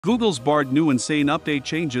Google's BARD new insane update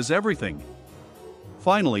changes everything.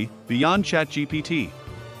 Finally, beyond ChatGPT.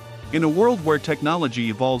 In a world where technology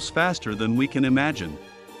evolves faster than we can imagine,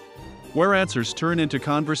 where answers turn into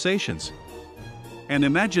conversations, and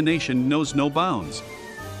imagination knows no bounds.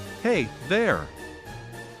 Hey, there!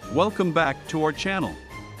 Welcome back to our channel.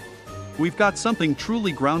 We've got something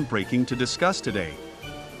truly groundbreaking to discuss today.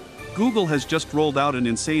 Google has just rolled out an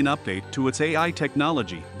insane update to its AI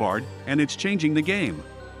technology, BARD, and it's changing the game.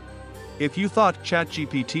 If you thought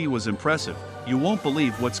ChatGPT was impressive, you won't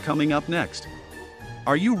believe what's coming up next.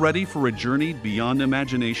 Are you ready for a journey beyond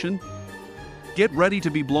imagination? Get ready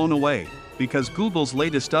to be blown away, because Google's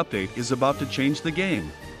latest update is about to change the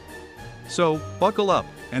game. So, buckle up,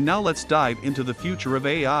 and now let's dive into the future of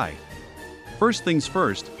AI. First things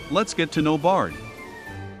first, let's get to know BARD.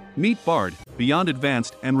 Meet BARD, beyond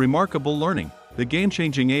advanced and remarkable learning, the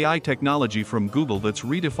game-changing AI technology from Google that's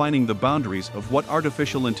redefining the boundaries of what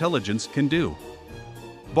artificial intelligence can do.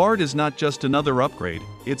 BARD is not just another upgrade,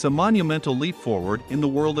 it's a monumental leap forward in the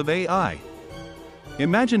world of AI.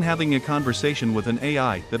 Imagine having a conversation with an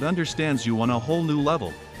AI that understands you on a whole new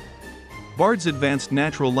level. BARD's advanced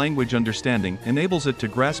natural language understanding enables it to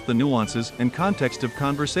grasp the nuances and context of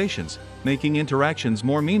conversations, making interactions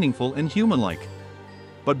more meaningful and human-like.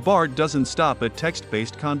 But BARD doesn't stop at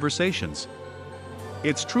text-based conversations.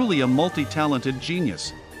 It's truly a multi-talented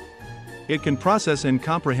genius. It can process and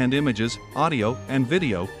comprehend images, audio, and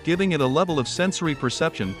video, giving it a level of sensory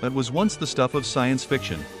perception that was once the stuff of science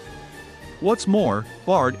fiction. What's more,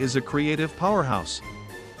 BARD is a creative powerhouse.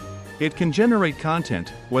 It can generate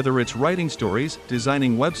content, whether it's writing stories,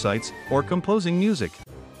 designing websites, or composing music.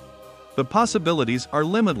 The possibilities are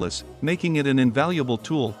limitless, making it an invaluable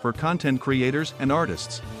tool for content creators and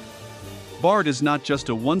artists. BARD is not just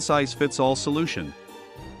a one-size-fits-all solution.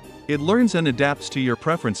 It learns and adapts to your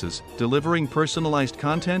preferences, delivering personalized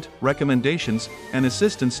content, recommendations, and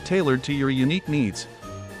assistance tailored to your unique needs.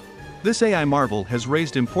 This AI marvel has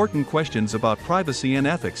raised important questions about privacy and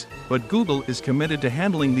ethics, but Google is committed to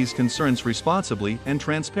handling these concerns responsibly and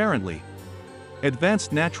transparently.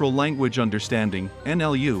 Advanced Natural Language Understanding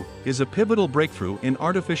 (NLU) is a pivotal breakthrough in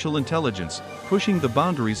artificial intelligence, pushing the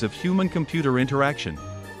boundaries of human-computer interaction.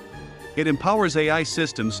 It empowers AI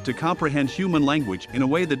systems to comprehend human language in a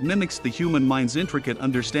way that mimics the human mind's intricate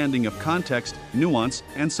understanding of context, nuance,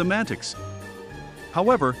 and semantics.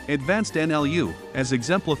 However, advanced NLU, as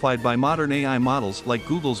exemplified by modern AI models like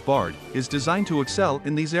Google's BARD, is designed to excel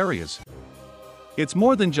in these areas. It's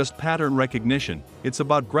more than just pattern recognition, it's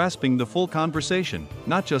about grasping the full conversation,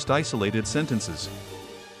 not just isolated sentences.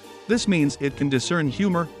 This means it can discern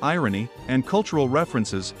humor, irony, and cultural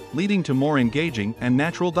references, leading to more engaging and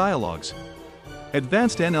natural dialogues.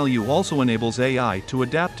 Advanced NLU also enables AI to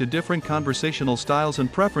adapt to different conversational styles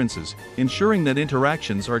and preferences, ensuring that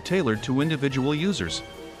interactions are tailored to individual users.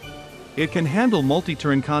 It can handle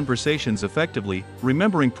multi-turn conversations effectively,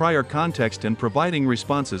 remembering prior context and providing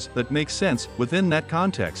responses that make sense within that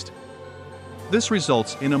context. This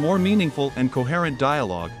results in a more meaningful and coherent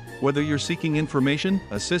dialogue, whether you're seeking information,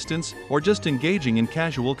 assistance, or just engaging in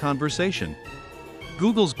casual conversation.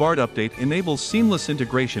 Google's BARD update enables seamless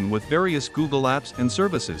integration with various Google apps and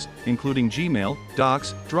services, including Gmail,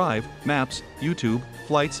 Docs, Drive, Maps, YouTube,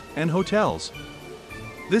 Flights, and Hotels.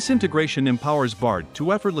 This integration empowers BARD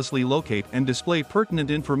to effortlessly locate and display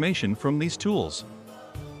pertinent information from these tools.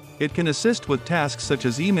 It can assist with tasks such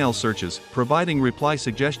as email searches, providing reply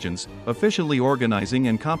suggestions, efficiently organizing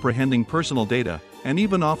and comprehending personal data, and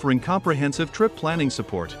even offering comprehensive trip planning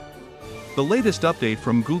support. The latest update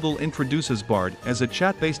from Google introduces BARD as a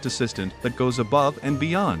chat-based assistant that goes above and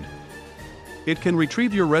beyond. It can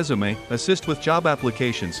retrieve your resume, assist with job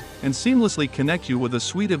applications, and seamlessly connect you with a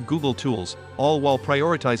suite of Google tools, all while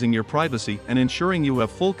prioritizing your privacy and ensuring you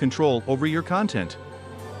have full control over your content.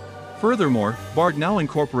 Furthermore, BARD now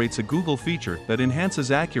incorporates a Google feature that enhances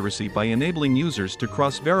accuracy by enabling users to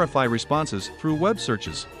cross-verify responses through web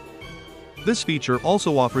searches. This feature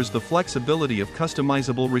also offers the flexibility of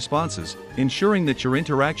customizable responses, ensuring that your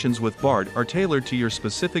interactions with BARD are tailored to your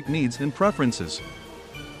specific needs and preferences.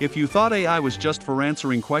 If you thought AI was just for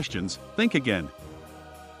answering questions, think again.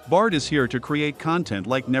 BARD is here to create content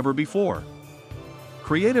like never before.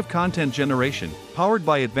 Creative content generation, powered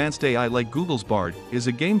by advanced AI like Google's BARD, is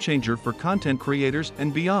a game-changer for content creators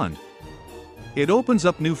and beyond. It opens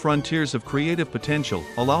up new frontiers of creative potential,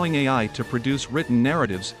 allowing AI to produce written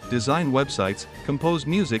narratives, design websites, compose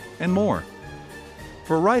music, and more.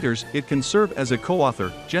 For writers, it can serve as a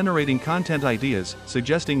co-author, generating content ideas,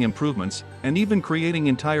 suggesting improvements, and even creating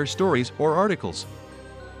entire stories or articles.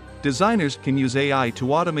 Designers can use AI to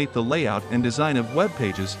automate the layout and design of web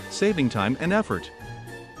pages, saving time and effort.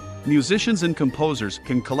 Musicians and composers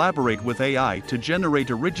can collaborate with AI to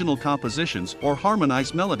generate original compositions or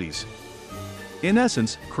harmonize melodies. In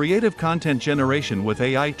essence, creative content generation with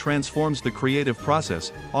AI transforms the creative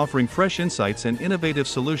process, offering fresh insights and innovative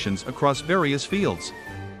solutions across various fields.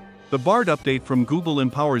 The BARD update from Google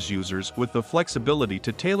empowers users with the flexibility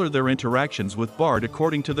to tailor their interactions with BARD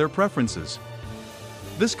according to their preferences.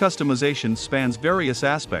 This customization spans various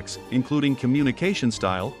aspects, including communication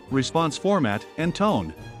style, response format, and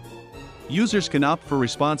tone. Users can opt for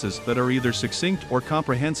responses that are either succinct or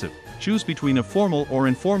comprehensive, choose between a formal or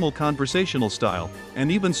informal conversational style, and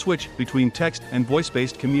even switch between text and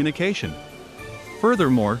voice-based communication.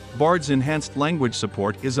 Furthermore, BARD's enhanced language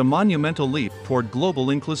support is a monumental leap toward global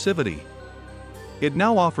inclusivity. It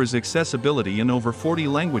now offers accessibility in over 40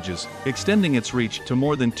 languages, extending its reach to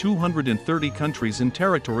more than 230 countries and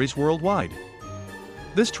territories worldwide.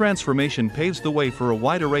 This transformation paves the way for a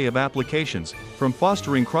wide array of applications, from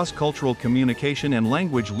fostering cross-cultural communication and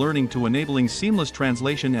language learning to enabling seamless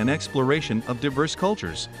translation and exploration of diverse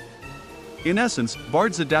cultures. In essence,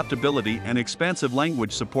 BARD's adaptability and expansive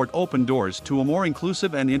language support open doors to a more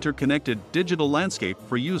inclusive and interconnected digital landscape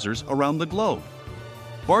for users around the globe.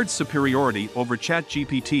 BARD's superiority over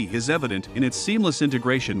ChatGPT is evident in its seamless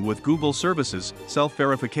integration with Google services,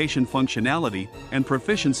 self-verification functionality, and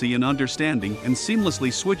proficiency in understanding and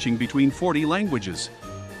seamlessly switching between 40 languages.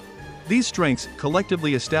 These strengths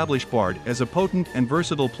collectively establish BARD as a potent and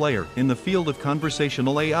versatile player in the field of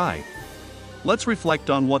conversational AI. Let's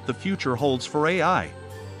reflect on what the future holds for AI.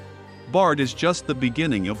 BARD is just the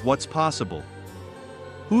beginning of what's possible.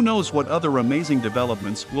 Who knows what other amazing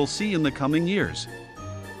developments we'll see in the coming years?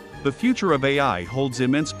 The future of AI holds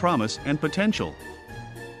immense promise and potential.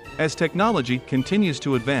 As technology continues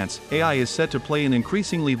to advance, AI is set to play an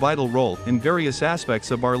increasingly vital role in various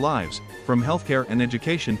aspects of our lives, from healthcare and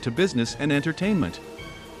education to business and entertainment.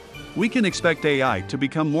 We can expect AI to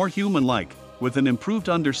become more human-like, with an improved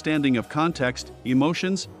understanding of context,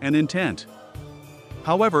 emotions, and intent.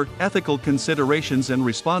 However, ethical considerations and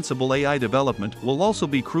responsible AI development will also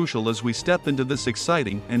be crucial as we step into this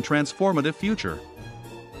exciting and transformative future.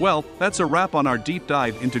 Well, that's a wrap on our deep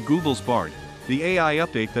dive into Google's BARD, the AI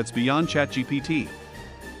update that's beyond ChatGPT.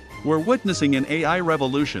 We're witnessing an AI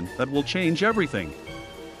revolution that will change everything.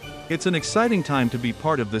 It's an exciting time to be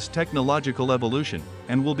part of this technological evolution,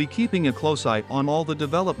 and we'll be keeping a close eye on all the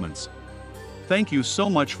developments. Thank you so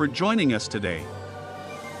much for joining us today.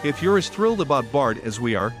 If you're as thrilled about BARD as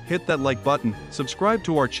we are, hit that like button, subscribe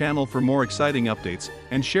to our channel for more exciting updates,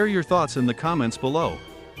 and share your thoughts in the comments below.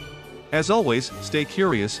 As always, stay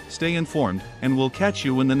curious, stay informed, and we'll catch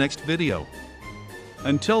you in the next video.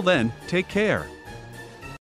 Until then, take care.